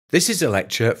This is a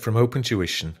lecture from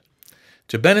OpenTuition.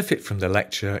 To benefit from the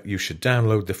lecture, you should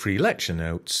download the free lecture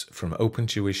notes from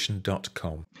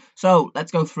opentuition.com. So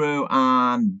let's go through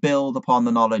and build upon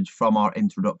the knowledge from our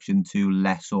introduction to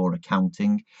lessor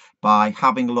accounting by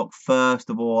having a look first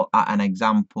of all at an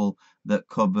example that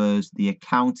covers the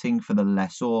accounting for the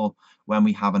lessor when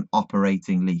we have an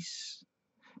operating lease.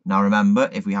 Now remember,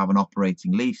 if we have an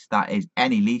operating lease, that is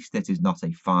any lease that is not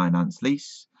a finance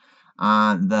lease.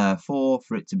 And therefore,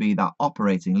 for it to be that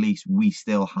operating lease, we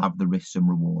still have the risks and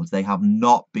rewards. They have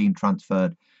not been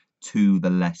transferred to the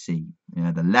lessee.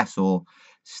 The lessor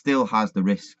still has the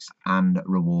risks and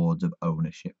rewards of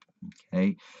ownership.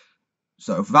 Okay,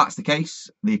 so if that's the case,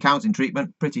 the accounting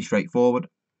treatment, pretty straightforward,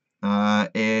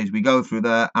 is we go through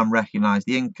there and recognise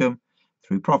the income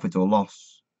through profit or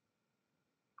loss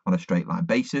on a straight line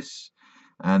basis.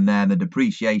 And then the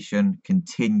depreciation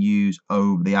continues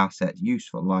over the asset's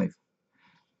useful life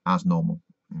as normal.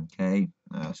 Okay,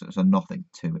 so nothing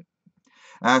to it.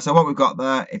 So what we've got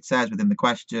there, it says within the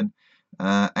question,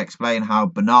 explain how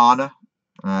banana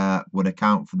would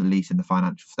account for the lease in the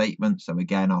financial statement. So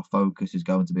again, our focus is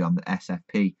going to be on the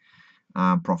SFP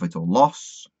and profit or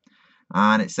loss.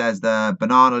 And it says the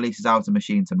banana leases out a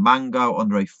machine to Mango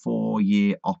under a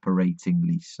 4-year operating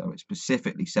lease. So it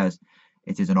specifically says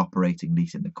it is an operating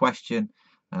lease in the question.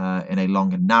 In a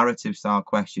longer narrative style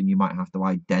question, you might have to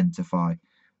identify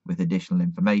with additional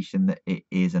information that it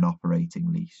is an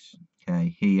operating lease.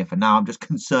 Okay, here for now, I'm just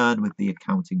concerned with the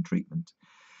accounting treatment.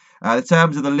 The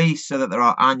terms of the lease so that there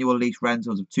are annual lease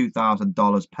rentals of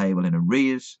 $2,000 payable in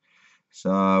arrears.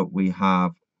 So we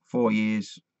have 4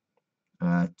 years,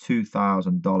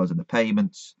 $2,000 in the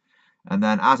payments. And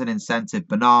then as an incentive,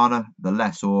 banana, the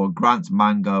lessor grants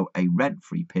Mango a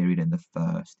rent-free period in the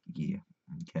first year.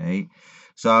 Okay,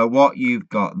 so what you've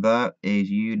got there is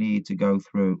you need to go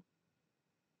through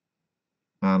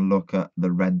and look at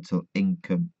the rental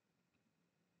income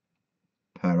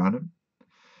per annum.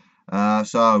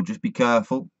 So just be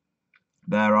careful.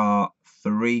 There are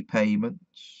 3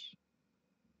 payments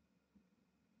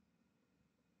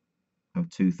of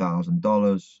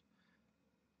 $2,000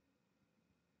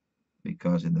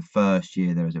 because in the first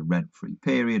year there is a rent-free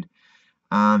period,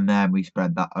 and then we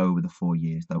spread that over the 4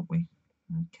 years, don't we?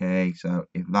 Okay, so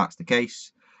if that's the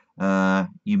case,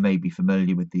 you may be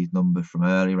familiar with these numbers from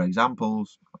earlier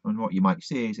examples, and what you might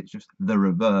see is it's just the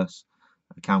reverse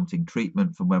accounting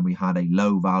treatment from when we had a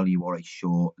low value or a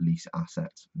short lease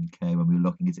asset. Okay, when we're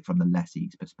looking at it from the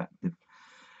lessee's perspective.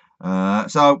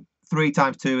 So 3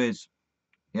 times 2 is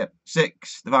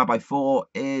 6 divided by 4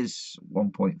 is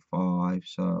 1.5,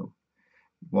 so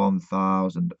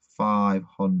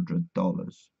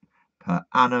 $1,500 per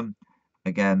annum.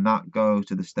 Again, that goes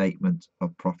to the statement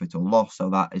of profit or loss,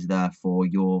 so that is therefore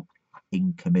your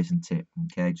income, isn't it?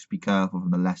 Okay, just be careful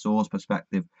from the lessor's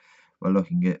perspective. We're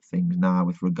looking at things now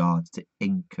with regards to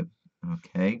income.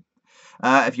 Okay,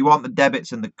 if you want the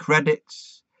debits and the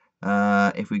credits,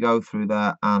 if we go through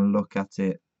there and look at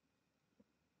it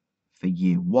for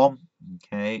year 1,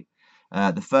 okay,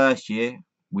 the first year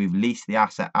we've leased the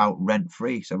asset out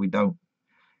rent-free, so we don't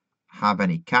have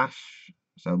any cash.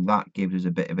 So that gives us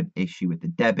a bit of an issue with the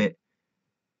debit.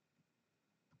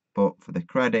 But for the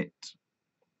credit,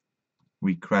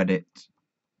 we credit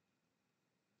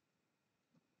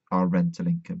our rental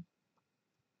income.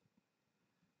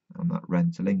 And that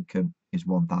rental income is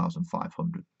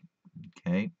 $1,500.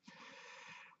 Okay.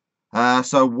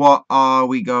 So what are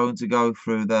we going to go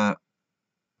through there?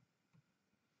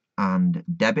 And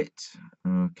debit.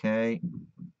 Okay.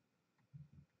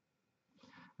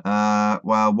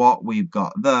 Well, what we've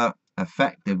got there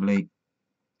effectively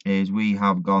is we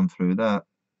have gone through there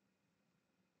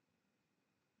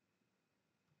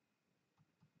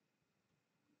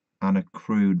and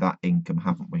accrued that income,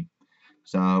 haven't we?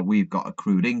 So we've got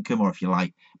accrued income, or if you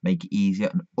like, make it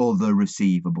easier, an other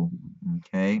receivable.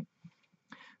 Okay,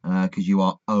 because you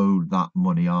are owed that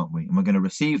money, aren't we? And we're going to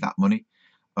receive that money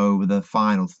over the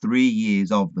final 3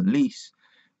 years of the lease,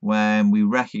 when we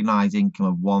recognise income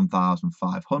of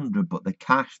 1,500, but the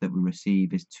cash that we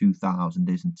receive is 2,000,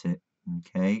 isn't it?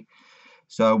 Okay,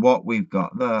 so what we've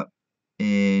got there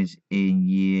is in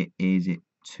year, is it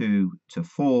 2 to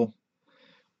 4?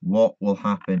 What will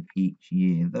happen each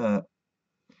year there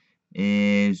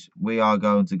is we are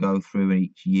going to go through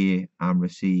each year and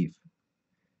receive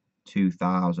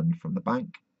 2,000 from the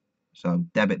bank. So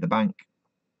debit the bank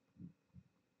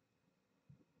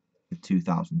with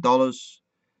 $2,000.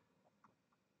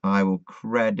 I will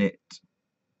credit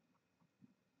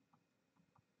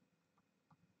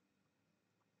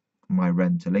my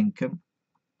rental income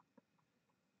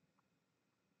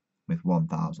with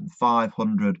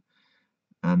 1,500,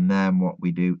 And then what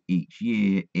we do each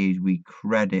year is we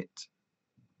credit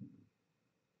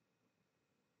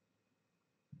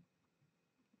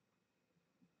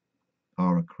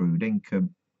our accrued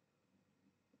income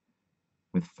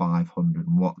with 500.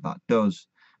 And what that does,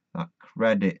 that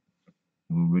credit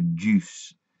will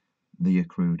reduce the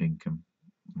accrued income.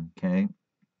 Okay.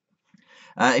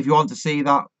 If you want to see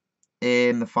that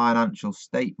in the financial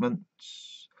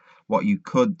statements, what you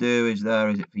could do is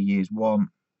it for years 1,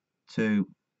 2,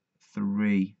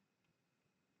 3,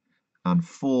 and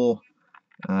 4.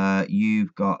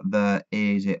 You've got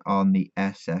is it on the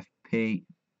SFP?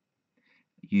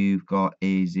 You've got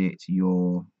is it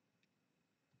your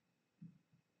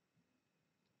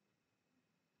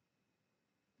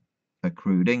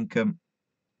accrued income?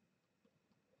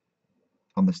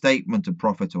 On the statement of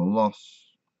profit or loss,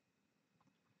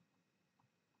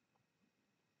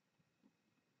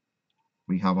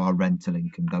 we have our rental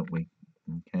income, don't we?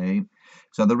 Okay,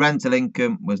 so the rental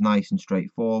income was nice and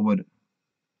straightforward.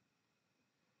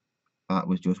 That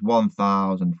was just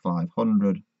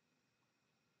 1,500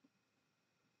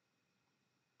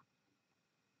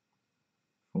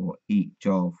 for each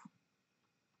of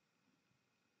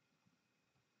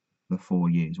the 4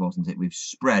 years, wasn't it? We've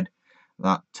spread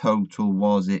that total,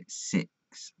 was it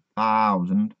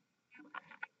 6,000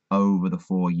 over the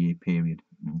 4-year period.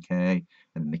 Okay,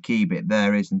 and the key bit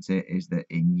there, isn't it, is that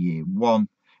in year 1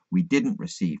 we didn't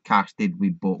receive cash, did we?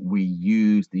 But we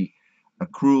used the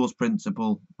accruals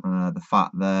principle, the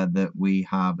fact there that we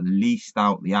have leased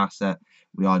out the asset,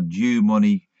 we are due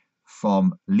money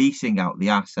from leasing out the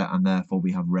asset, and therefore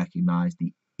we have recognized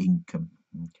the income.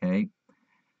 Okay,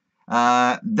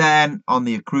 then on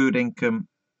the accrued income,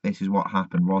 this is what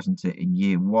happened, wasn't it? In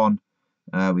year 1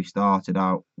 we started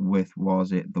out with,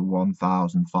 was it the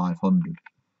 1,500?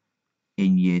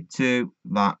 In year 2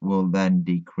 that will then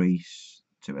decrease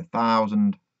to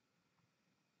 1,000.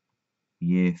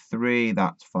 Year 3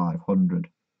 that's 500,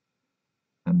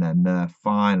 and then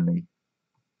finally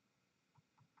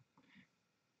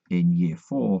in year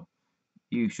 4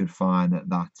 you should find that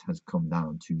that has come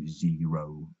down to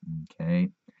 0.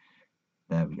 Okay,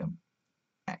 there we go.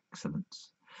 Excellent.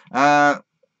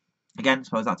 Again, I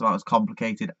suppose that's about as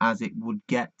complicated as it would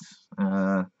get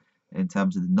in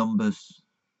terms of the numbers.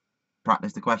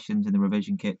 Practice the questions in the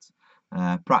revision kit.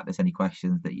 Practice any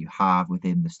questions that you have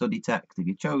within the study text of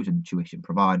your chosen tuition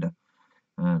provider,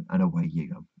 and away you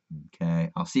go. Okay,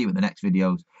 I'll see you in the next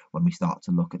videos when we start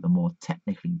to look at the more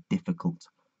technically difficult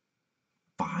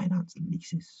finance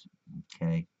leases.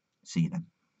 Okay, see you then.